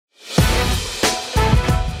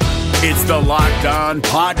It's the Locked On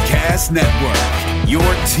Podcast Network, your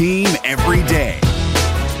team every day.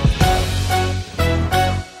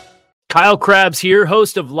 Kyle Krabs here,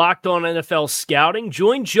 host of Locked On NFL Scouting.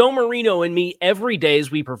 Join Joe Marino and me every day as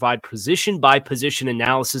we provide position-by-position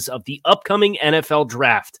analysis of the upcoming NFL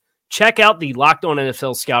Draft. Check out the Locked On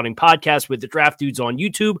NFL Scouting podcast with the Draft Dudes on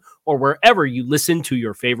YouTube or wherever you listen to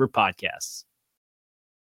your favorite podcasts.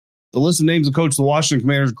 The list of names of coach of the Washington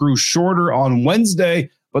Commanders grew shorter on Wednesday,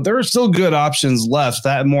 but there are still good options left.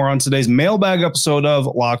 That and more on today's Mailbag episode of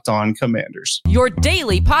Locked On Commanders. Your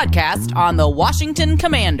daily podcast on the Washington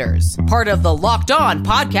Commanders. Part of the Locked On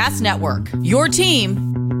Podcast Network. Your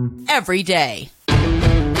team every day.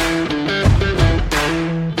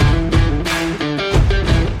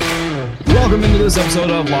 Welcome into this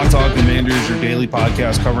episode of Locked On Commanders, your daily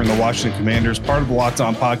podcast covering the Washington Commanders, part of the Locked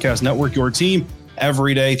On Podcast Network, your team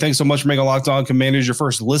every day. Thanks so much for making Locked On Commanders your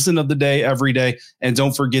first listen of the day every day. And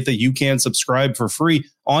don't forget that you can subscribe for free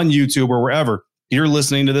on YouTube or wherever you're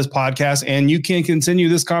listening to this podcast. And you can continue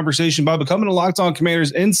this conversation by becoming a Locked On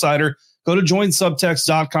Commanders insider. Go to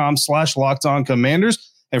joinsubtext.com/LockedOnCommanders.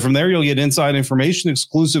 And from there, you'll get inside information,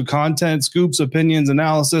 exclusive content, scoops, opinions,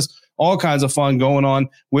 analysis, all kinds of fun going on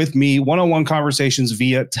with me, one-on-one conversations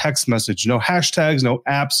via text message. No hashtags, no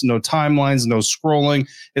apps, no timelines, no scrolling.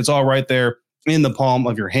 It's all right there in the palm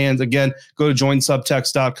of your hands. Again, go to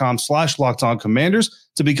joinsubtext.com/LockedOnCommanders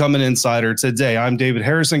to become an insider today. I'm David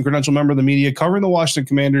Harrison, credential member of the media covering the Washington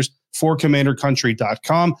Commanders for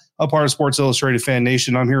CommanderCountry.com, a part of Sports Illustrated Fan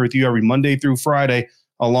Nation. I'm here with you every Monday through Friday,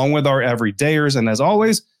 along with our everydayers. And as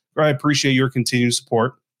always, I appreciate your continued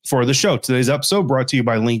support for the show. Today's episode brought to you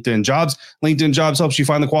by LinkedIn Jobs. LinkedIn Jobs helps you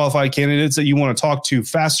find the qualified candidates that you want to talk to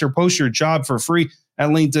faster. Post your job for free at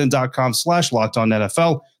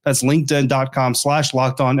linkedin.com/LockedOnNFL. That's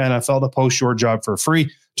linkedin.com/LockedOnNFL to post your job for free.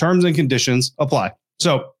 Terms and conditions apply.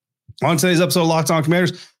 So on today's episode of Locked On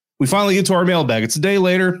Commanders, we finally get to our mailbag. It's a day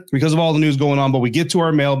later because of all the news going on, but we get to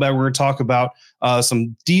our mailbag. We're going to talk about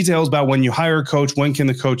some details about when you hire a coach, when can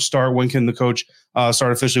the coach start, when can the coach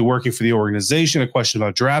start officially working for the organization, a question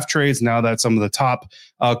about draft trades now that some of the top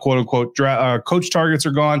quote-unquote coach targets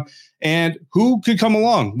are gone, and who could come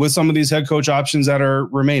along with some of these head coach options that are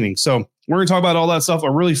remaining. So we're going to talk about all that stuff. A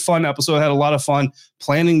really fun episode. I had a lot of fun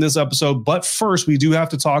planning this episode. But first, we do have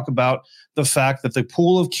to talk about the fact that the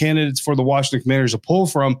pool of candidates for the Washington Commanders to pull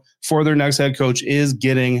from for their next head coach is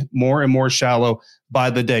getting more and more shallow by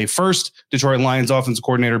the day. First, Detroit Lions offensive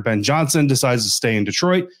coordinator Ben Johnson decides to stay in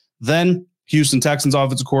Detroit. Then Houston Texans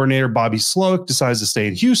offensive coordinator Bobby Slowick decides to stay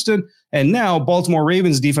in Houston. And now Baltimore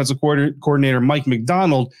Ravens defensive coordinator Mike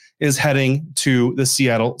Macdonald is heading to the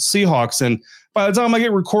Seattle Seahawks. And by the time I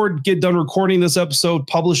get done recording this episode,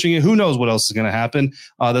 publishing it, who knows what else is going to happen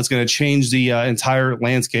that's going to change the entire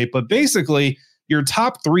landscape. But basically, your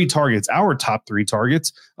top three targets, our top three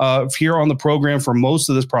targets here on the program for most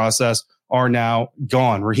of this process are now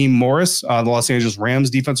gone. Raheem Morris, the Los Angeles Rams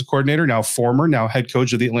defensive coordinator, now head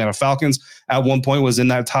coach of the Atlanta Falcons, at one point was in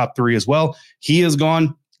that top three as well. He is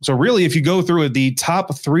gone. So really, if you go through it, the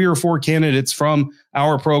top 3 or 4 candidates from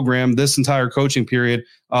our program this entire coaching period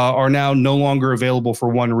are now no longer available for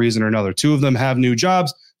one reason or another. 2 of them have new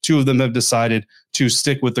jobs. 2 of them have decided to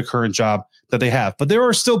stick with the current job that they have. But there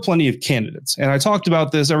are still plenty of candidates. And I talked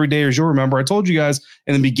about this every day, as you'll remember. I told you guys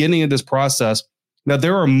in the beginning of this process that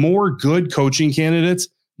there are more good coaching candidates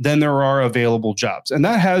than there are available jobs. And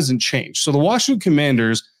that hasn't changed. So the Washington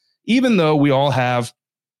Commanders, even though we all have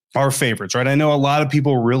our favorites, right? I know a lot of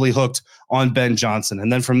people were really hooked on Ben Johnson.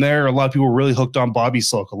 And then from there, a lot of people were really hooked on Bobby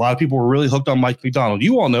Slowick. A lot of people were really hooked on Mike Macdonald.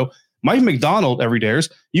 You all know Mike Macdonald,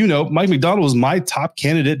 everydayers. You know, Mike Macdonald was my top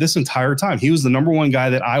candidate this entire time. He was the number one guy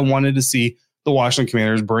that I wanted to see the Washington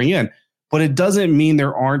Commanders bring in. But it doesn't mean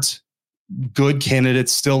there aren't good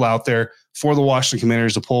candidates still out there for the Washington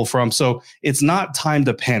Commanders to pull from. So it's not time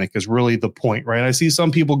to panic is really the point, right? I see some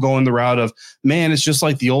people going the route of, man, it's just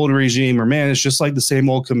like the old regime, or man, it's just like the same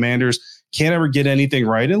old Commanders. Can't ever get anything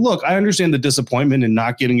right. And look, I understand the disappointment in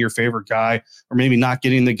not getting your favorite guy, or maybe not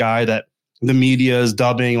getting the guy that the media is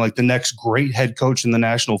dubbing like the next great head coach in the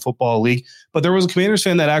National Football League. But there was a Commanders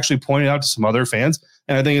fan that actually pointed out to some other fans,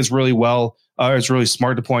 and I think it's really it's really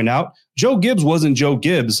smart to point out, Joe Gibbs wasn't Joe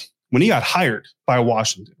Gibbs when he got hired by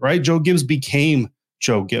Washington, right? Joe Gibbs became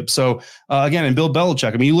Joe Gibbs. So again, and Bill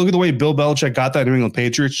Belichick, I mean, you look at the way Bill Belichick got that New England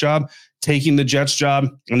Patriots job, taking the Jets job,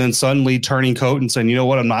 and then suddenly turning coat and saying, you know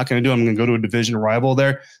what, I'm not going to do, I'm going to go to a division rival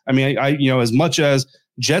there. I mean, I as much as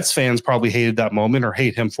Jets fans probably hated that moment or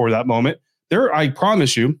hate him for that moment, I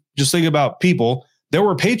promise you, just think about people, there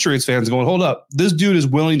were Patriots fans going, hold up, this dude is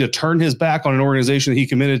willing to turn his back on an organization that he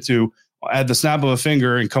committed to at the snap of a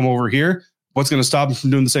finger and come over here. What's going to stop him from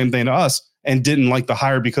doing the same thing to us? And didn't like the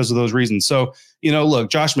hire because of those reasons. So, look,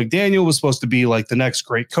 Josh McDaniel was supposed to be like the next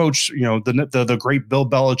great coach, the great Bill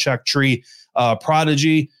Belichick tree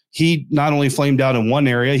prodigy. He not only flamed out in one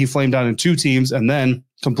area, he flamed out in two teams and then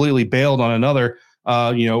completely bailed on another,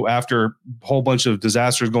 after a whole bunch of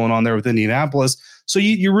disasters going on there with Indianapolis. So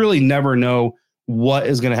you really never know what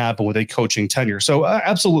is going to happen with a coaching tenure. So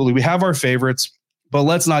absolutely, we have our favorites, but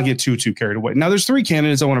let's not get too carried away. Now, there's three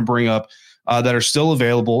candidates I want to bring up that are still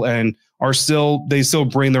available and they still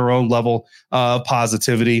bring their own level of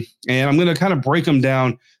positivity. And I'm going to kind of break them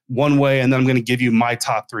down one way, and then I'm going to give you my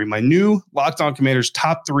top three, my new Locked On Commanders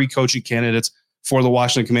top three coaching candidates for the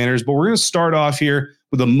Washington Commanders. But we're going to start off here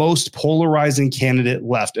with the most polarizing candidate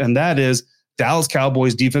left, and that is Dallas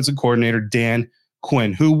Cowboys defensive coordinator Dan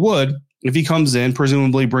Quinn, who would, if he comes in,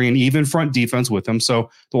 presumably bring an even front defense with him.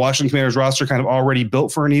 So the Washington Commanders roster kind of already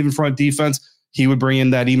built for an even front defense. He would bring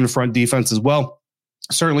in that even front defense as well.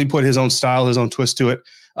 Certainly put his own style, his own twist to it,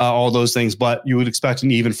 all those things. But you would expect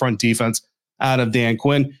an even front defense out of Dan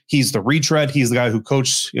Quinn. He's the retread. He's the guy who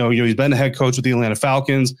coached, he's been the head coach with the Atlanta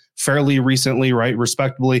Falcons fairly recently, right?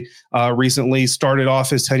 Respectably, recently started off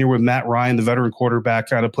his tenure with Matt Ryan, the veteran quarterback,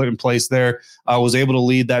 kind of put in place there, was able to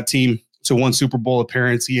lead that team to one Super Bowl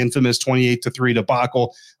appearance, the infamous 28-3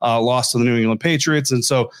 debacle, lost to the New England Patriots. And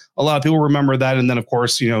so a lot of people remember that. And then, of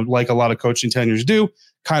course, like a lot of coaching tenures do,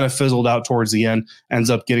 kind of fizzled out towards the end,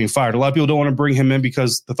 ends up getting fired. A lot of people don't want to bring him in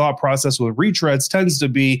because the thought process with retreads tends to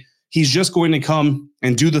be he's just going to come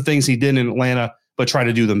and do the things he did in Atlanta, but try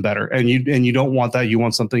to do them better. And you don't want that. You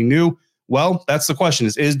want something new. Well, that's the question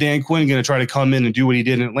is Dan Quinn going to try to come in and do what he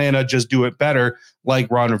did in Atlanta, just do it better like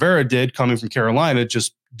Ron Rivera did coming from Carolina,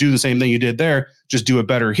 just do the same thing you did there, just do it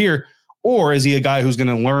better here? Or is he a guy who's going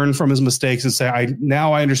to learn from his mistakes and say,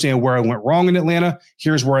 I understand where I went wrong in Atlanta.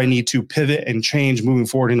 Here's where I need to pivot and change moving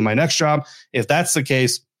forward into my next job. If that's the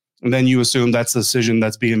case, then you assume that's the decision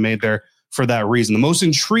that's being made there for that reason. The most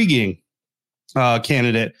intriguing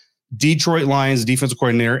candidate, Detroit Lions defensive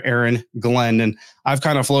coordinator Aaron Glenn. And I've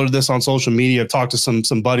kind of floated this on social media. I've talked to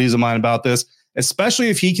some buddies of mine about this, especially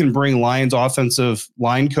if he can bring Lions offensive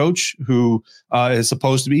line coach, who is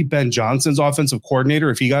supposed to be Ben Johnson's offensive coordinator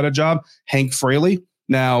if he got a job, Hank Fraley.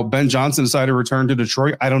 Now, Ben Johnson decided to return to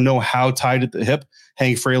Detroit. I don't know how tied at the hip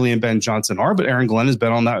Hank Fraley and Ben Johnson are, but Aaron Glenn has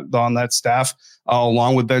been on that staff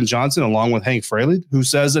along with Ben Johnson, along with Hank Fraley, who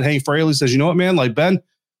says that Hank Fraley says, you know what, man, like Ben,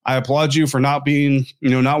 I applaud you for not being,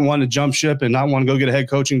 not wanting to jump ship and not want to go get a head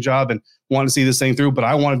coaching job and want to see this thing through, but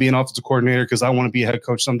I want to be an offensive coordinator because I want to be a head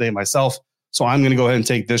coach someday myself. So I'm going to go ahead and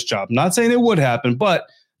take this job. Not saying it would happen, but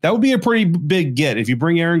that would be a pretty big get. If you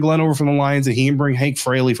bring Aaron Glenn over from the Lions and he can bring Hank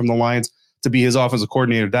Fraley from the Lions to be his offensive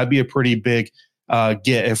coordinator, that'd be a pretty big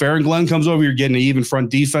get. If Aaron Glenn comes over, you're getting an even front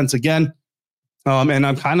defense again. And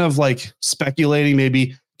I'm kind of like speculating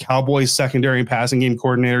maybe Cowboys secondary and passing game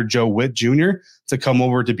coordinator Joe Witt Jr. to come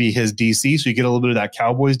over to be his DC. So you get a little bit of that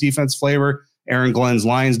Cowboys defense flavor, Aaron Glenn's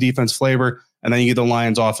Lions defense flavor, and then you get the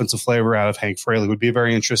Lions offensive flavor out of Hank Fraley. Would be a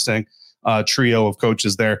very interesting trio of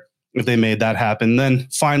coaches there if they made that happen. Then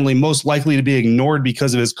finally, most likely to be ignored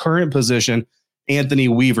because of his current position, Anthony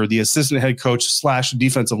Weaver, the assistant head coach /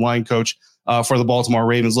 defensive line coach for the Baltimore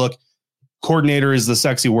Ravens. Look, coordinator is the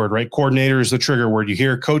sexy word, right? Coordinator is the trigger word. You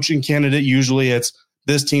hear coaching candidate, usually it's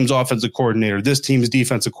this team's offensive coordinator, this team's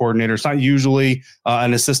defensive coordinator. It's not usually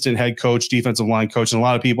an assistant head coach, defensive line coach. And a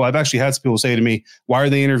lot of people, I've actually had some people say to me, why are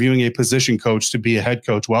they interviewing a position coach to be a head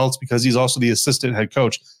coach? Well, it's because he's also the assistant head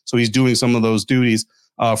coach. So he's doing some of those duties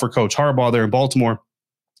for Coach Harbaugh there in Baltimore,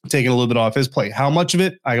 taking a little bit off his plate. How much of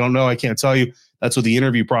it? I don't know. I can't tell you. That's what the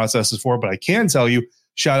interview process is for. But I can tell you,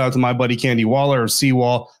 shout out to my buddy Candy Waller of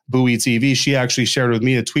Seawall Bowie TV. She actually shared with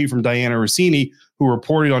me a tweet from Diana Rossini, who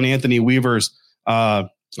reported on Anthony Weaver's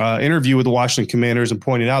interview with the Washington Commanders and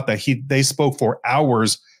pointed out that they spoke for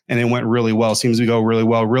hours and it went really well. Seems to go really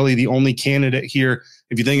well. Really the only candidate here,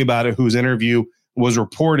 if you think about it, whose interview was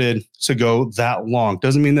reported to go that long.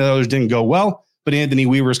 Doesn't mean that others didn't go well, but Anthony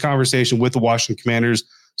Weaver's conversation with the Washington Commanders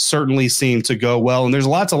certainly seemed to go well. And there's a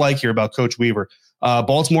lot to like here about Coach Weaver.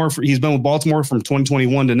 Baltimore, he's been with Baltimore from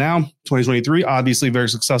 2021 to now, 2023, obviously very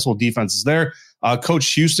successful defenses there.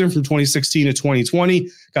 Coached Houston from 2016 to 2020,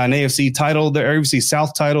 got an AFC title there, AFC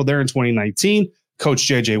South title there in 2019. Coached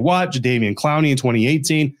J.J. Watt, Jadeveon Clowney in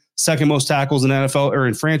 2018, second most tackles in NFL or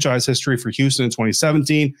in franchise history for Houston in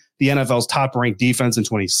 2017. The NFL's top ranked defense in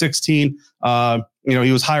 2016.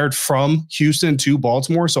 He was hired from Houston to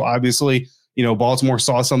Baltimore, so obviously, Baltimore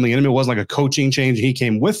saw something in him. It wasn't like a coaching change. He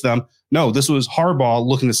came with them. No, this was Harbaugh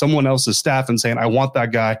looking at someone else's staff and saying, I want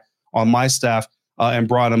that guy on my staff, and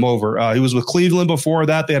brought him over. He was with Cleveland before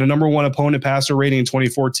that. They had a number one opponent passer rating in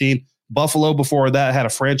 2014. Buffalo before that had a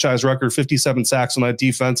franchise record, 57 sacks on that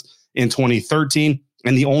defense in 2013,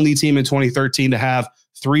 and the only team in 2013 to have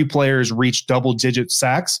 3 players reach double-digit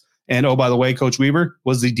sacks. And oh, by the way, Coach Weaver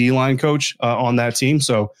was the D-line coach on that team,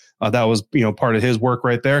 so that was part of his work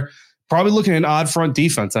right there. Probably looking at an odd front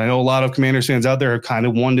defense. I know a lot of Commanders fans out there have kind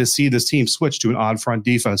of wanted to see this team switch to an odd front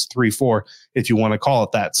defense, 3-4, if you want to call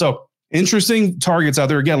it that. So interesting targets out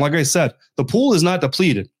there. Again, like I said, the pool is not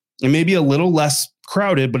depleted. It may be a little less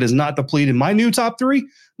crowded, but is not depleted. My new top 3,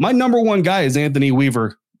 my number 1 guy is Anthony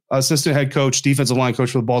Weaver, assistant head coach, defensive line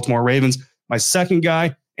coach for the Baltimore Ravens. My second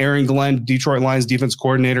guy, Aaron Glenn, Detroit Lions defense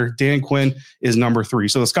coordinator. Dan Quinn is number 3.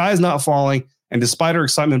 So the sky is not falling. And despite our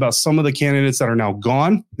excitement about some of the candidates that are now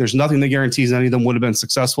gone, there's nothing that guarantees any of them would have been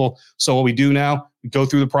successful. So what we do now, we go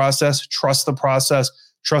through the process, trust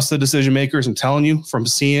the decision makers. I'm telling you, from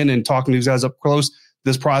seeing and talking to these guys up close,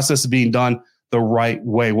 this process is being done the right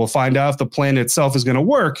way. We'll find out if the plan itself is going to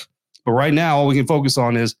work. But right now, all we can focus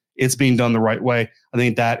on is it's being done the right way. I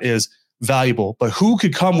think that is valuable. But who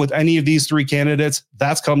could come with any of these 3 candidates?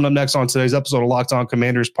 That's coming up next on today's episode of Locked On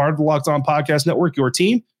Commanders, part of the Locked On Podcast Network, your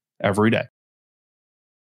team every day.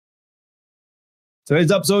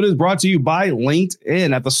 Today's episode is brought to you by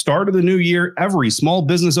LinkedIn. At the start of the new year, every small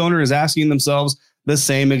business owner is asking themselves the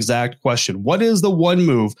same exact question. What is the one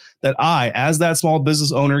move that I, as that small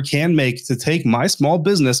business owner, can make to take my small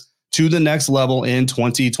business to the next level in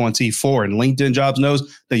 2024? And LinkedIn Jobs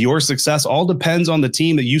knows that your success all depends on the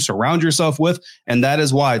team that you surround yourself with. And that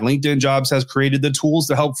is why LinkedIn Jobs has created the tools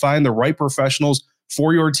to help find the right professionals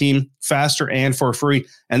for your team faster and for free.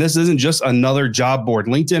 And this isn't just another job board.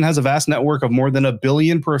 LinkedIn has a vast network of more than 1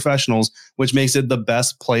 billion professionals, which makes it the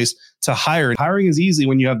best place to hire. Hiring is easy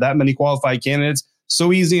when you have that many qualified candidates.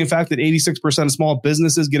 So easy, in fact, that 86% of small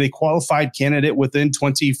businesses get a qualified candidate within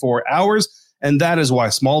 24 hours. And that is why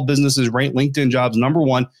small businesses rate LinkedIn Jobs number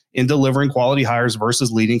 1 in delivering quality hires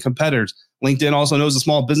versus leading competitors. LinkedIn also knows that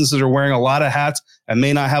small businesses are wearing a lot of hats and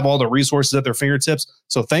may not have all the resources at their fingertips.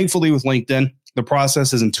 So thankfully with LinkedIn, the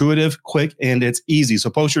process is intuitive, quick, and it's easy. So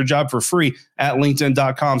post your job for free at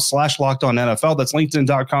linkedin.com/LockedOnNFL. That's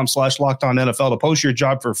linkedin.com/LockedOnNFL to post your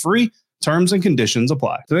job for free. Terms and conditions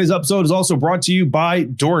apply. Today's episode is also brought to you by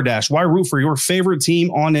DoorDash. Why root for your favorite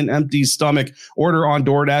team on an empty stomach? Order on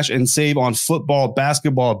DoorDash and save on football,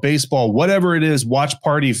 basketball, baseball, whatever it is, watch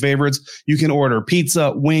party favorites. You can order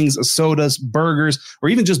pizza, wings, sodas, burgers, or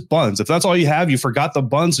even just buns. If that's all you have, you forgot the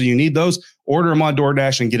buns, so you need those, order them on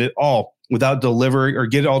DoorDash and get it all without delivering, or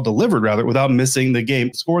get it all delivered rather, without missing the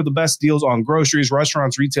game. Score the best deals on groceries,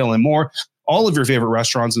 restaurants, retail, and more. All of your favorite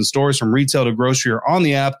restaurants and stores from retail to grocery are on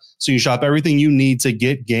the app, so you shop everything you need to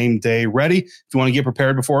get game day ready. If you want to get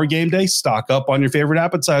prepared before a game day, stock up on your favorite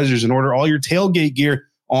appetizers and order all your tailgate gear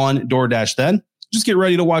on DoorDash. Then just get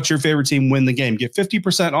ready to watch your favorite team win the game. Get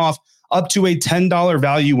 50% off up to a $10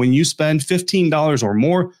 value when you spend $15 or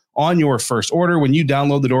more on your first order when you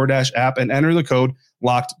download the DoorDash app and enter the code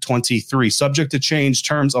LOCKED23. Subject to change,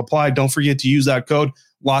 terms apply. Don't forget to use that code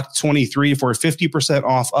LOCKED23 for 50%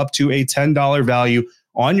 off up to a $10 value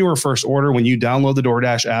on your first order when you download the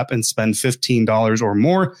DoorDash app and spend $15 or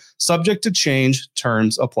more. Subject to change,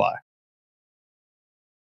 terms apply.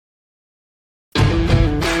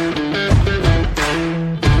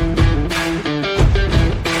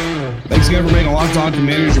 Thanks again for making Locked On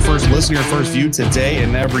Commanders your first listen, your first view today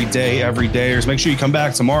and every day. Make sure you come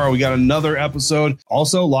back tomorrow. We got another episode.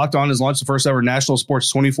 Also, Locked On has launched the first ever national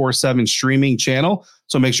sports 24/7 streaming channel.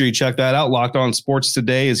 So make sure you check that out. Locked On Sports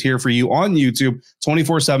Today is here for you on YouTube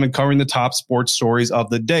 24/7, covering the top sports stories of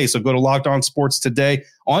the day. So go to Locked On Sports Today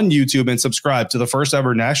on YouTube and subscribe to the first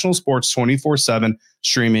ever national sports 24/7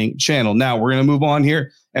 streaming channel. Now we're going to move on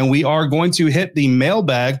here, and we are going to hit the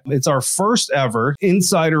mailbag. It's our first ever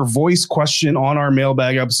insider voice question on our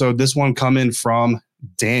mailbag episode. This one coming from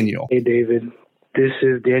Daniel. Hey, David. This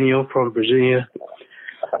is Daniel from Virginia.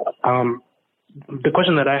 The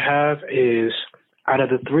question that I have is, out of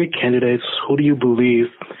the 3 candidates, who do you believe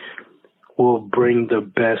will bring the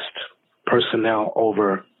best personnel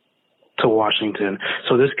over to Washington?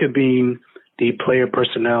 So this could be the player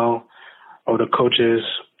personnel or the coaches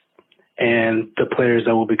and the players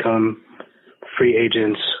that will become free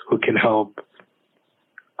agents who can help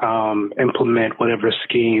implement whatever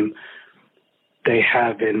scheme they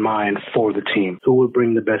have in mind for the team. Who would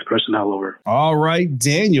bring the best personnel over? All right,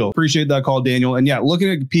 Daniel. Appreciate that call, Daniel. And yeah, looking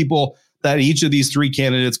at people that each of these 3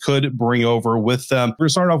 candidates could bring over with them. We're going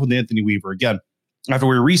to start off with Anthony Weaver. Again, after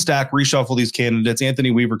we reshuffle these candidates,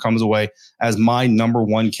 Anthony Weaver comes away as my number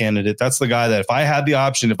 1 candidate. That's the guy that if I had the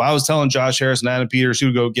option, if I was telling Josh Harris and Adam Peters who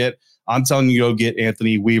to go get, I'm telling you to go get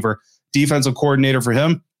Anthony Weaver. Defensive coordinator for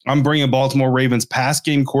him, I'm bringing Baltimore Ravens pass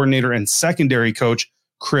game coordinator and secondary coach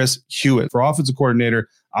Chris Hewitt. For offensive coordinator,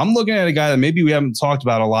 I'm looking at a guy that maybe we haven't talked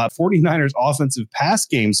about a lot, 49ers offensive pass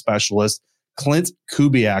game specialist, Clint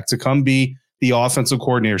Kubiak, to come be the offensive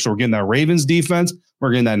coordinator. So we're getting that Ravens defense,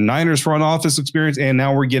 we're getting that Niners front office experience, and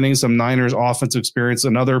now we're getting some Niners offensive experience,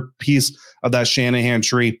 another piece of that Shanahan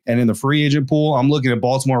tree. And in the free agent pool, I'm looking at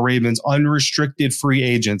Baltimore Ravens unrestricted free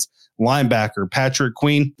agents. Linebacker Patrick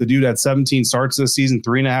Quinn, the dude had 17 starts this season,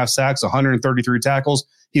 3.5 sacks, 133 tackles.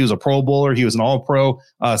 He was a Pro Bowler. He was an All-Pro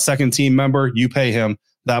second team member. You pay him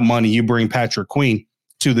that money. You bring Patrick Quinn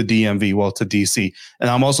to the DMV, well, to DC. And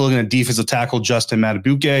I'm also looking at defensive tackle Justin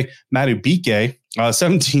Madubuike,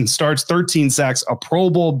 17 starts, 13 sacks, a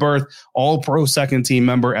Pro Bowl berth, All-Pro second team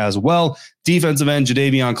member as well. Defensive end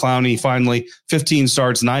Jadeveon Clowney, finally, 15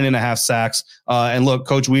 starts, 9.5 sacks. And look,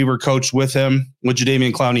 Coach Weaver coached with him, with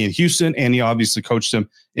Jadeveon Clowney in Houston, and he obviously coached him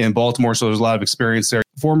in Baltimore, so there's a lot of experience there.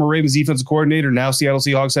 Former Ravens defensive coordinator, now Seattle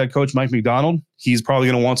Seahawks head coach Mike McDonald. He's probably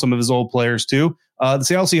going to want some of his old players too. The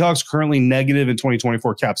Seattle Seahawks currently negative in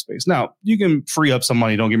 2024 cap space. Now, you can free up some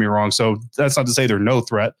money, don't get me wrong, so that's not to say they're no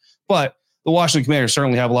threat, but the Washington Commanders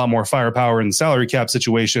certainly have a lot more firepower in the salary cap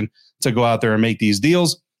situation to go out there and make these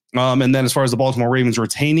deals. And then as far as the Baltimore Ravens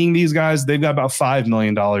retaining these guys, they've got about $5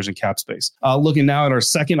 million in cap space. Looking now at our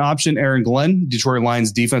second option, Aaron Glenn, Detroit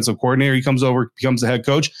Lions defensive coordinator. He comes over, becomes the head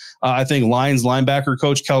coach. I think Lions linebacker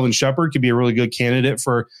coach Kelvin Shepard could be a really good candidate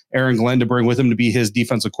for Aaron Glenn to bring with him to be his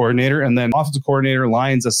defensive coordinator. And then offensive coordinator,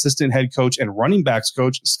 Lions assistant head coach and running backs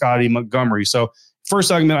coach Scotty Montgomery. So first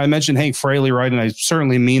segment, I mentioned Hank Fraley, right? And I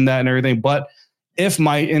certainly mean that and everything, but if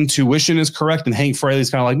my intuition is correct and Hank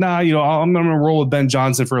Fraley's kind of like, nah, I'm going to roll with Ben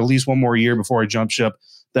Johnson for at least one more year before I jump ship,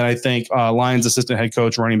 then I think Lions assistant head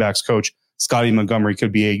coach, running backs coach Scotty Montgomery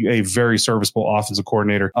could be a very serviceable offensive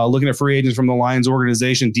coordinator. Looking at free agents from the Lions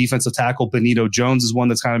organization, defensive tackle Benito Jones is one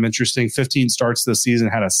that's kind of interesting. 15 starts this season,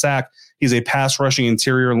 had a sack. He's a pass rushing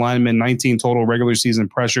interior lineman, 19 total regular season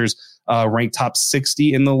pressures, ranked top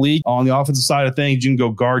 60 in the league. On the offensive side of things, you can go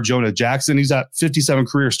guard Jonah Jackson. He's got 57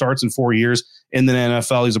 career starts in 4 years in the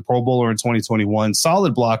NFL. He's a Pro Bowler in 2021.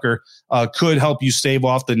 Solid blocker, could help you stave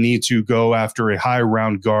off the need to go after a high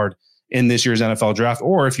round guard in this year's NFL draft.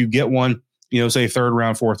 Or if you get one, say third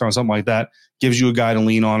round, fourth round, something like that, gives you a guy to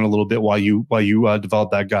lean on a little bit while you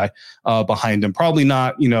develop that guy behind him. Probably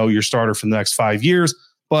not, your starter for the next 5 years,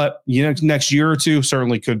 but next year or two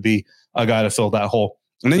certainly could be a guy to fill that hole.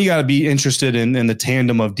 And then you got to be interested in the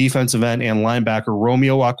tandem of defensive end and linebacker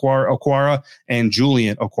Romeo Okwara and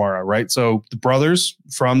Julian Okwara, right? So the brothers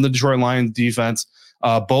from the Detroit Lions defense,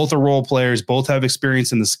 both are role players, both have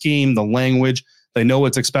experience in the scheme, the language. They know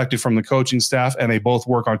what's expected from the coaching staff, and they both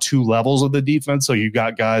work on two levels of the defense. So you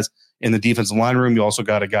got guys in the defensive line room. You also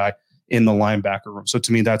got a guy in the linebacker room. So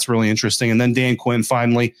to me, that's really interesting. And then Dan Quinn,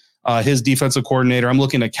 finally, his defensive coordinator. I'm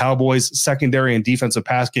looking at Cowboys secondary and defensive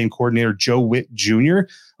pass game coordinator Joe Witt Jr.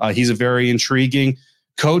 He's a very intriguing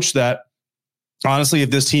coach that, honestly,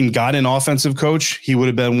 if this team got an offensive coach, he would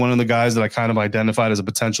have been one of the guys that I kind of identified as a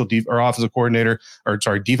potential defensive coordinator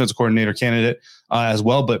candidate as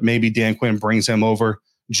well. But maybe Dan Quinn brings him over.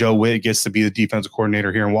 Joe Witt gets to be the defensive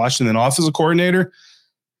coordinator here in Washington. Offensive coordinator,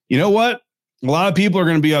 you know what? A lot of people are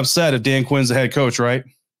going to be upset if Dan Quinn's the head coach, right?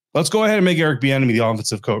 Let's go ahead and make Eric Bieniemy the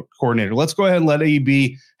offensive coordinator. Let's go ahead and let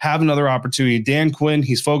AB have another opportunity. Dan Quinn,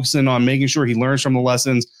 he's focusing on making sure he learns from the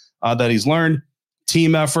lessons that he's learned.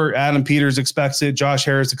 Team effort. Adam Peters expects it. Josh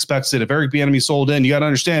Harris expects it. If Eric Bieniemy sold in, you got to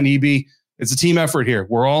understand, EB, it's a team effort here.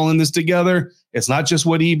 We're all in this together. It's not just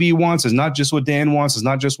what EB wants. It's not just what Dan wants. It's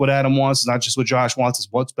not just what Adam wants. It's not just what Josh wants. It's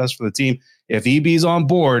what's best for the team. If EB's on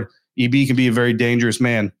board, EB can be a very dangerous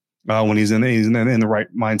man when he's in the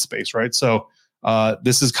right mind space, right? So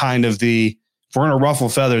this is kind of if we're going to ruffle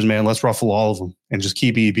feathers, man, let's ruffle all of them and just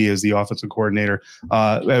keep EB as the offensive coordinator.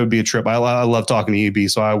 That would be a trip. I love talking to EB,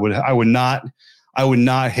 so I would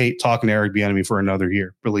not hate talking to Eric Bieniemy for another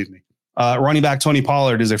year. Believe me. Running back Tony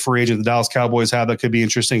Pollard is a free agent the Dallas Cowboys have that could be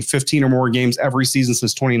interesting. 15 or more games every season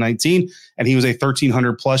since 2019, and he was a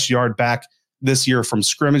 1,300 plus yard back this year from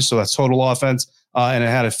scrimmage. So that's total offense. And it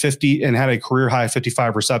had a career high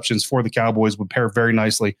 55 receptions for the Cowboys. Would pair very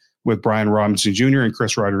nicely with Brian Robinson Jr. and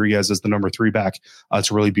Chris Rodriguez as the number 3 back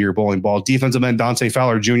to really be your bowling ball. Defensive end Dante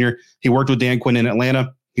Fowler Jr. He worked with Dan Quinn in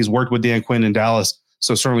Atlanta. He's worked with Dan Quinn in Dallas.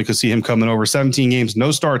 So certainly could see him coming over. 17 games,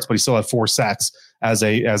 no starts, but he still had 4 sacks as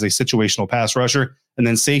a situational pass rusher. And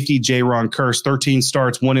then safety J-Ron Kearse, 13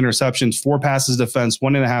 starts, 1 interception, 4 passes defense,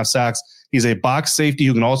 1.5 sacks. He's a box safety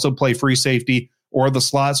who can also play free safety or the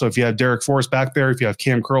slot. So if you have Derek Forrest back there, if you have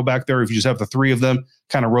Cam Curl back there, if you just have the 3 of them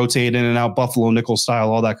kind of rotate in and out, Buffalo nickel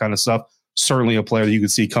style, all that kind of stuff, certainly a player that you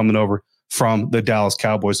could see coming over from the Dallas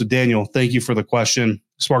Cowboys. So Daniel, thank you for the question.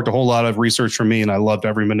 Sparked a whole lot of research for me, and I loved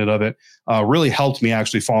every minute of it. Really helped me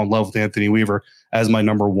actually fall in love with Anthony Weaver as my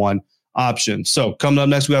number one option. So coming up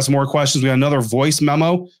next, we got some more questions. We got another voice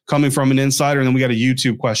memo coming from an insider, and then we got a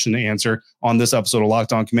YouTube question to answer on this episode of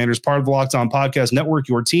Locked On Commanders, part of the Locked On Podcast Network,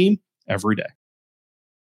 your team every day.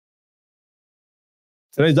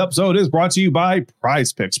 Today's episode is brought to you by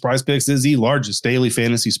Prize Picks. Prize Picks is the largest daily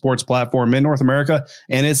fantasy sports platform in North America,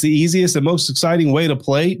 and it's the easiest and most exciting way to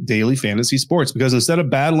play daily fantasy sports because instead of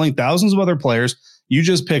battling thousands of other players, you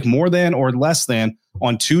just pick more than or less than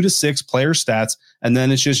on 2 to 6 player stats, and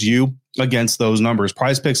then it's just you against those numbers.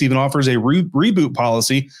 Prize Picks even offers a reboot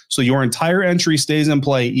policy, so your entire entry stays in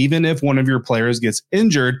play even if one of your players gets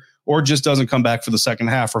injured or just doesn't come back for the second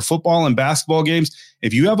half. For football and basketball games,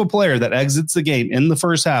 if you have a player that exits the game in the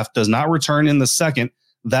first half, does not return in the second,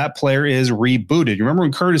 that player is rebooted. You remember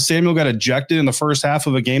when Curtis Samuel got ejected in the first half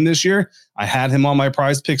of a game this year? I had him on my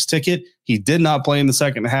Prize Picks ticket. He did not play in the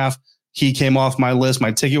second half. He came off my list.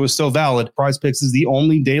 My ticket was still valid. Prize Picks is the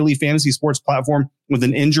only daily fantasy sports platform with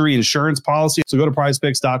an injury insurance policy. So go to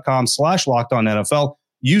prizepicks.com/LockedOnNFL.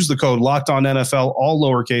 Use the code LockedOnNFL, all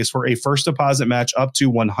lowercase, for a first deposit match up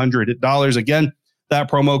to $100. Again,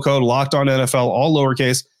 that promo code LockedOnNFL, all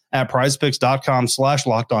lowercase, at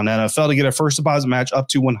prizepicks.com/LockedOnNFL to get a first deposit match up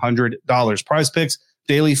to $100. Prize Picks,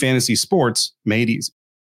 daily fantasy sports made easy.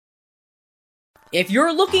 If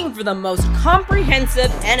you're looking for the most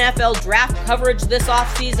comprehensive NFL draft coverage this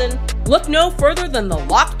offseason, look no further than the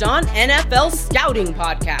Locked On NFL Scouting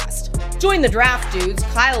Podcast. Join the draft dudes,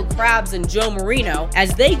 Kyle Krabs and Joe Marino,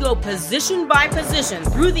 as they go position by position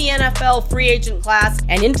through the NFL free agent class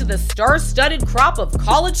and into the star-studded crop of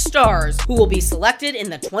college stars who will be selected in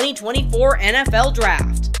the 2024 NFL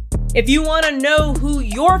Draft. If you want to know who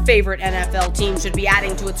your favorite NFL team should be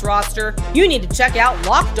adding to its roster, you need to check out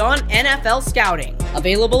Locked On NFL Scouting,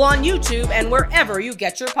 available on YouTube and wherever you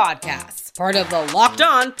get your podcasts. Part of the Locked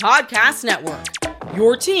On Podcast Network,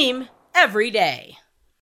 your team every day.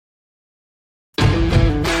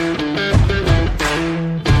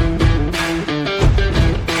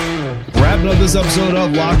 Wrapping up this episode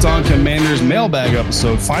of Locked On Commanders Mailbag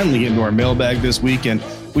episode. Finally getting to our mailbag this week, and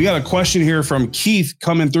we got a question here from Keith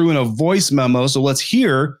coming through in a voice memo. So let's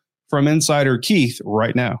hear from Insider Keith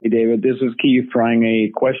right now. Hey, David, this is Keith trying a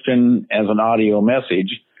question as an audio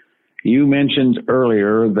message. You mentioned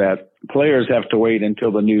earlier that players have to wait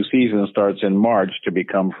until the new season starts in March to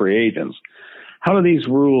become free agents. How do these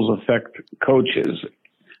rules affect coaches?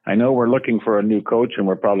 I know we're looking for a new coach, and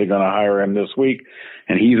we're probably going to hire him this week,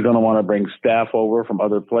 and he's going to want to bring staff over from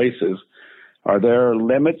other places. Are there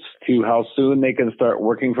limits to how soon they can start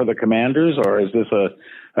working for the Commanders, or is this a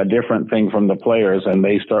different thing from the players and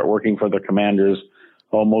they start working for the Commanders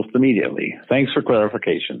almost immediately? Thanks for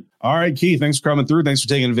clarification. All right, Keith, thanks for coming through. Thanks for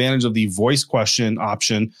taking advantage of the voice question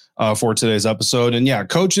option for today's episode. And yeah,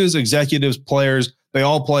 coaches, executives, players, they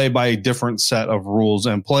all play by a different set of rules.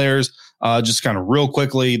 And players, just kind of real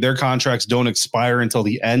quickly, their contracts don't expire until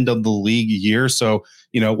the end of the league year. So,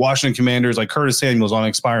 Washington Commanders, like Curtis Samuel's on an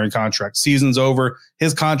expiring contract. Season's over.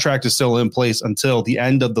 His contract is still in place until the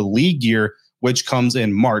end of the league year, which comes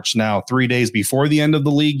in March. Now, 3 days before the end of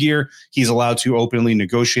the league year, he's allowed to openly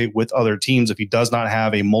negotiate with other teams if he does not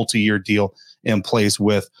have a multi-year deal in place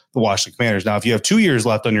with the Washington Commanders. Now, if you have 2 years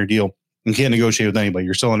left on your deal, you can't negotiate with anybody.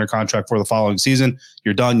 You're still under contract for the following season.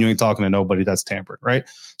 You're done. You ain't talking to nobody. That's tampered, right?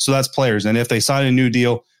 So that's players. And if they sign a new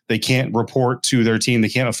deal, they can't report to their team. They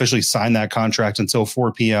can't officially sign that contract until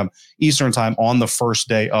 4 p.m. Eastern time on the first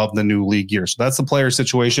day of the new league year. So that's the player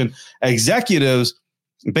situation. Executives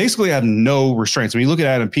basically have no restraints. When you look at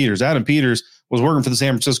Adam Peters was working for the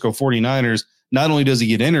San Francisco 49ers. Not only does he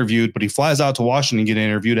get interviewed, but he flies out to Washington to get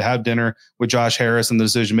interviewed, to have dinner with Josh Harris and the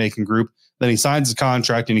decision-making group. Then he signs his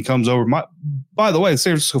contract and he comes over. By the way, the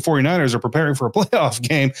San Francisco 49ers are preparing for a playoff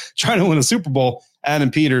game, trying to win a Super Bowl. Adam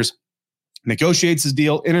Peters negotiates his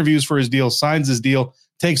deal, interviews for his deal, signs his deal,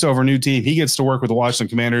 takes over a new team. He gets to work with the Washington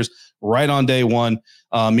Commanders right on day one.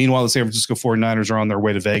 Meanwhile, the San Francisco 49ers are on their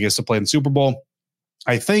way to Vegas to play in the Super Bowl.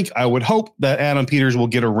 I would hope that Adam Peters will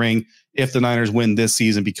get a ring if the Niners win this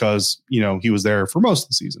season because, he was there for most of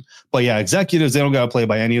the season. But yeah, executives, they don't got to play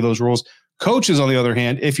by any of those rules. Coaches, on the other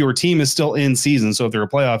hand, if your team is still in season, so if they're a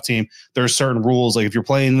playoff team, there are certain rules. Like if you're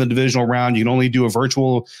playing in the divisional round, you can only do a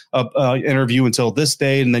virtual interview until this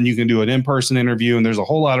date, and then you can do an in-person interview, and there's a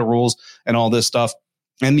whole lot of rules and all this stuff.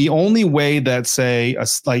 And the only way that, say,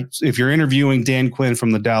 like if you're interviewing Dan Quinn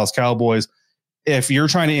from the Dallas Cowboys, if you're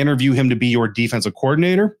trying to interview him to be your defensive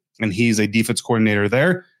coordinator, and he's a defense coordinator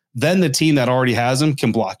there, then the team that already has him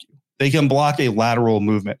can block you. They can block a lateral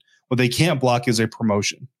movement. What they can't block is a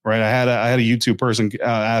promotion, right? I had a YouTube person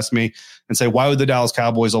ask me and say, why would the Dallas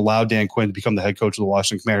Cowboys allow Dan Quinn to become the head coach of the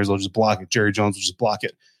Washington Commanders? They'll just block it. Jerry Jones will just block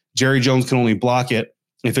it. Jerry Jones can only block it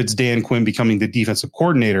if it's Dan Quinn becoming the defensive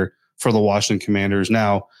coordinator for the Washington Commanders.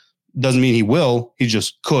 Now, doesn't mean he will. He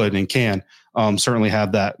just could and can certainly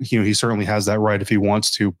have that. He certainly has that right if he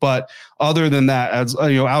wants to. But other than that, as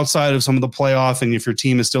outside of some of the playoff and if your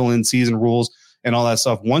team is still in season rules and all that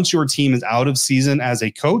stuff, once your team is out of season as a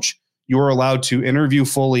coach, you are allowed to interview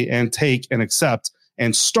fully and take and accept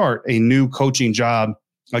and start a new coaching job.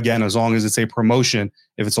 Again, as long as it's a promotion.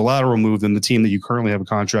 If it's a lateral move, then the team that you currently have a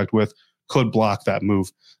contract with could block that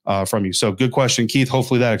move from you. So good question, Keith.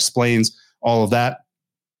 Hopefully that explains all of that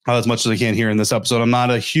as much as I can here in this episode. I'm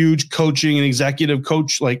not a huge coaching and executive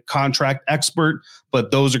coach, like contract expert,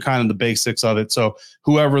 but those are kind of the basics of it. So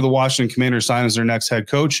whoever the Washington Commanders sign as their next head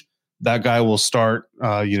coach, that guy will start,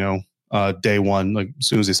 day one, like as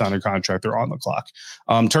soon as they sign their contract, they're on the clock.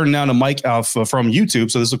 Turning now to Mike from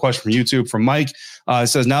YouTube. So this is a question from YouTube from Mike. It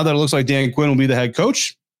says, now that it looks like Dan Quinn will be the head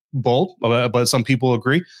coach, bold, but some people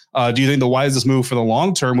agree. Do you think the wisest move for the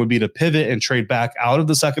long term would be to pivot and trade back out of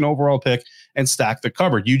the second overall pick and stack the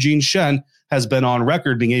cupboard? Eugene Shen has been on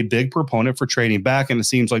record being a big proponent for trading back, and it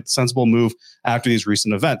seems like the sensible move after these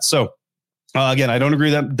recent events. So again, I don't agree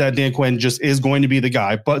that Dan Quinn just is going to be the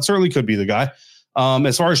guy, but certainly could be the guy.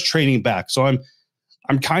 As far as trading back, so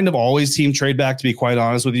I'm kind of always team trade back, to be quite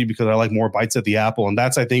honest with you, because I like more bites at the apple. And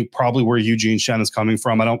that's, I think, probably where Eugene Shen is coming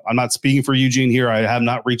from. I'm not speaking for Eugene here. I have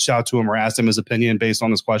not reached out to him or asked him his opinion based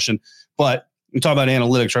on this question, but we talk about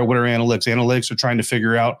analytics, right? What are analytics? Analytics are trying to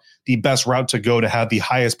figure out the best route to go to have the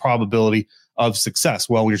highest probability of success.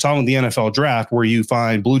 Well, when you're talking the NFL draft, where you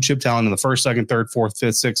find blue chip talent in the first, second, third, fourth,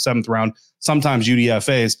 fifth, sixth, seventh round, sometimes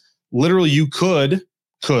UDFAs, literally you could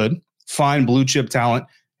find blue chip talent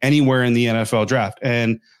anywhere in the NFL draft.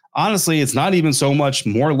 And honestly, it's not even so much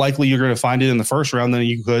more likely you're going to find it in the first round than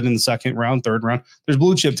you could in the second round, third round. There's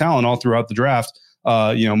blue chip talent all throughout the draft,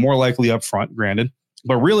 more likely up front, granted.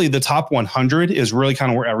 But really, the top 100 is really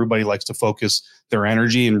kind of where everybody likes to focus their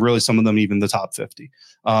energy, and really some of them even the top 50.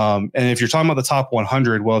 And if you're talking about the top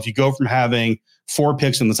 100, well, if you go from having 4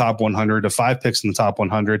 picks in the top 100 to 5 picks in the top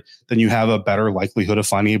 100, then you have a better likelihood of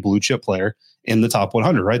finding a blue chip player in the top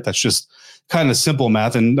 100, right? That's just kind of simple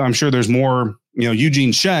math. And I'm sure there's more,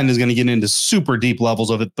 Eugene Shen is going to get into super deep levels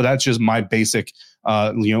of it, but that's just my basic,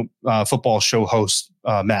 football show host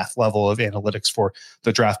math level of analytics for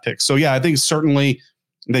the draft picks. So yeah, I think certainly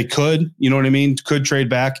they could, could trade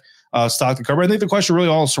back, stock the cover. I think the question really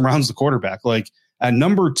all surrounds the quarterback. Like at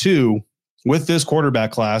number 2 with this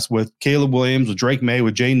quarterback class, with Caleb Williams, with Drake May,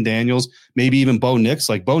 with Jaden Daniels, maybe even Bo Nix.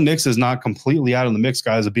 Like Bo Nix is not completely out of the mix,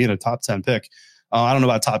 guys, of being a top 10 pick. I don't know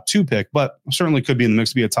about top 2 pick, but certainly could be in the mix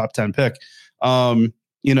to be a top 10 pick. The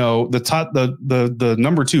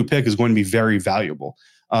number 2 pick is going to be very valuable,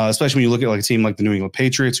 especially when you look at like a team like the New England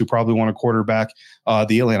Patriots, who probably want a quarterback.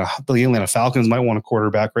 The Atlanta Falcons might want a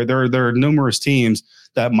quarterback, right? There are numerous teams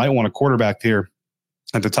that might want a quarterback here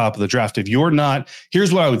at the top of the draft. If you're not,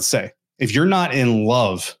 here's what I would say. If you're not in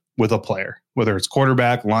love with a player, whether it's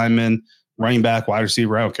quarterback, lineman, running back, wide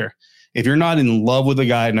receiver, I don't care. If you're not in love with a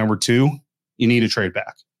guy at number 2, you need to trade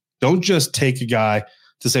back. Don't just take a guy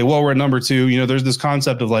to say, well, we're at number 2. There's this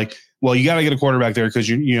concept of like, well, you got to get a quarterback there because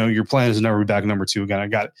your plan is to never be back at number 2 again. I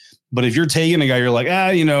got it. But if you're taking a guy, you're like,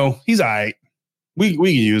 he's all right. We can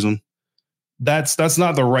use him. That's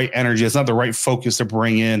not the right energy. It's not the right focus to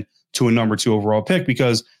bring in to a number 2 overall pick,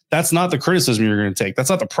 because that's not the criticism you're going to take. That's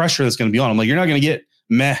not the pressure that's going to be on him. Like, you're not going to get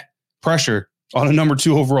pressure on a number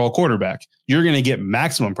 2 overall quarterback. You're going to get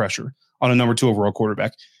maximum pressure on a number 2 overall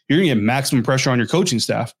quarterback. You're going to get maximum pressure on your coaching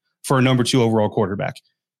staff for a number 2 overall quarterback.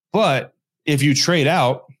 But if you trade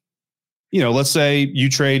out, let's say you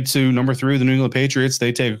trade to number 3, the New England Patriots,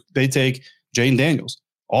 they take Jaden Daniels.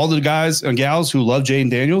 All the guys and gals who love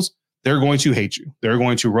Jaden Daniels, they're going to hate you. They're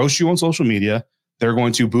going to roast you on social media. They're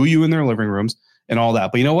going to boo you in their living rooms and all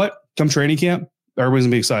that. But you know what? Come training camp, everybody's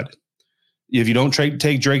going to be excited. If you don't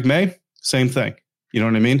take Drake May, same thing. You know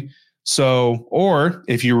what I mean? So, or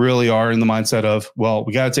if you really are in the mindset of, well,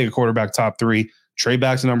 we got to take a quarterback top 3, trade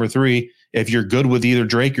back to number 3. If you're good with either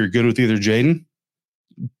Drake, you're good with either Jaden,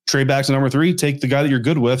 trade back to number 3, take the guy that you're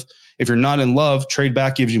good with. If you're not in love, trade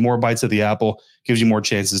back gives you more bites at the apple, gives you more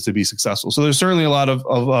chances to be successful. So there's certainly a lot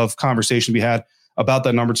of conversation to be had about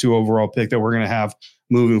that number 2 overall pick that we're going to have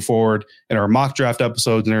moving forward in our mock draft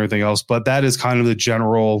episodes and everything else. But that is kind of the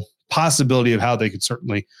general possibility of how they could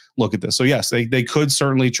certainly look at this. So yes, they could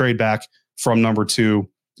certainly trade back from number 2,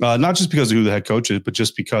 not just because of who the head coach is, but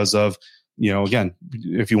just because of, again,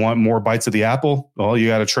 if you want more bites of the apple, well, you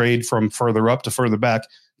got to trade from further up to further back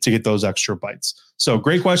to get those extra bites. So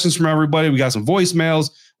great questions from everybody. We got some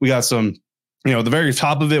voicemails. We got some, the very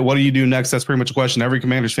top of it. What do you do next? That's pretty much a question every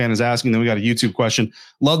Commanders fan is asking. Then we got a YouTube question.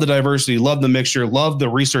 Love the diversity. Love the mixture. Love the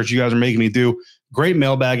research you guys are making me do. Great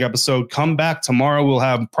mailbag episode. Come back tomorrow. We'll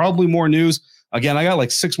have probably more news. Again, I got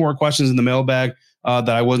like 6 more questions in the mailbag that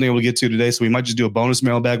I wasn't able to get to today. So we might just do a bonus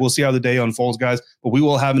mailbag. We'll see how the day unfolds, guys. But we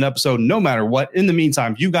will have an episode no matter what. In the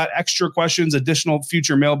meantime, you got extra questions, additional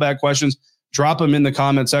future mailbag questions, drop them in the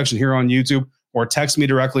comment section here on YouTube or text me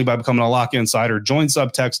directly by becoming a Lock Insider. Join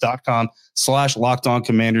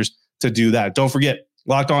subtext.com/LockedOnCommanders to do that. Don't forget,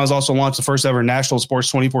 Locked On has also launched the first ever national sports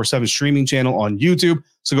 24/7 streaming channel on YouTube.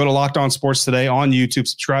 So go to Locked On Sports today on YouTube,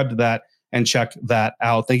 subscribe to that, and check that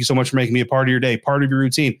out. Thank you so much for making me a part of your day, part of your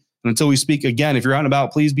routine. And until we speak again, if you're out and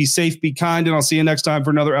about, please be safe, be kind, and I'll see you next time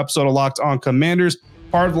for another episode of Locked On Commanders,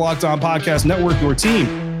 part of the Locked On Podcast Network, your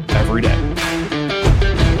team every day.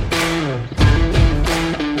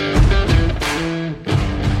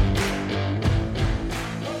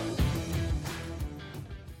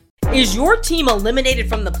 Is your team eliminated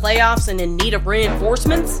from the playoffs and in need of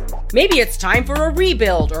reinforcements? Maybe it's time for a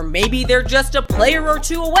rebuild, or maybe they're just a player or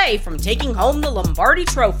two away from taking home the Lombardi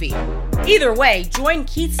Trophy. Either way, join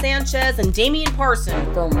Keith Sanchez and Damian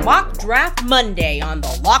Parson for Mock Draft Monday on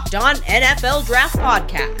the Locked On NFL Draft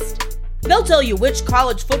Podcast. They'll tell you which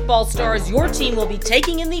college football stars your team will be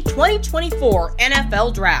taking in the 2024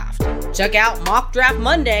 NFL Draft. Check out Mock Draft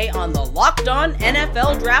Monday on the Locked On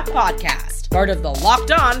NFL Draft Podcast, part of the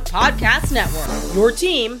Locked On Podcast Network, your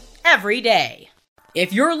team every day.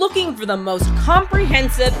 If you're looking for the most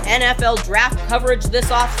comprehensive NFL draft coverage this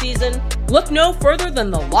offseason, look no further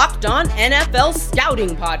than the Locked On NFL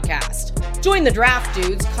Scouting Podcast. Join the draft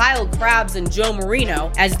dudes, Kyle Krabs and Joe Marino,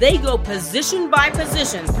 as they go position by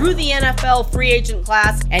position through the NFL free agent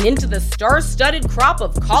class and into the star-studded crop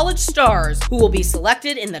of college stars who will be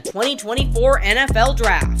selected in the 2024 NFL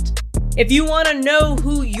Draft. If you want to know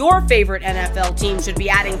who your favorite NFL team should be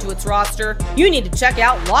adding to its roster, you need to check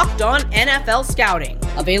out Locked On NFL Scouting,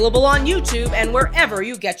 available on YouTube and wherever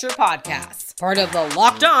you get your podcasts. Part of the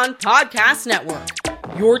Locked On Podcast Network,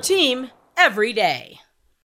 your team every day.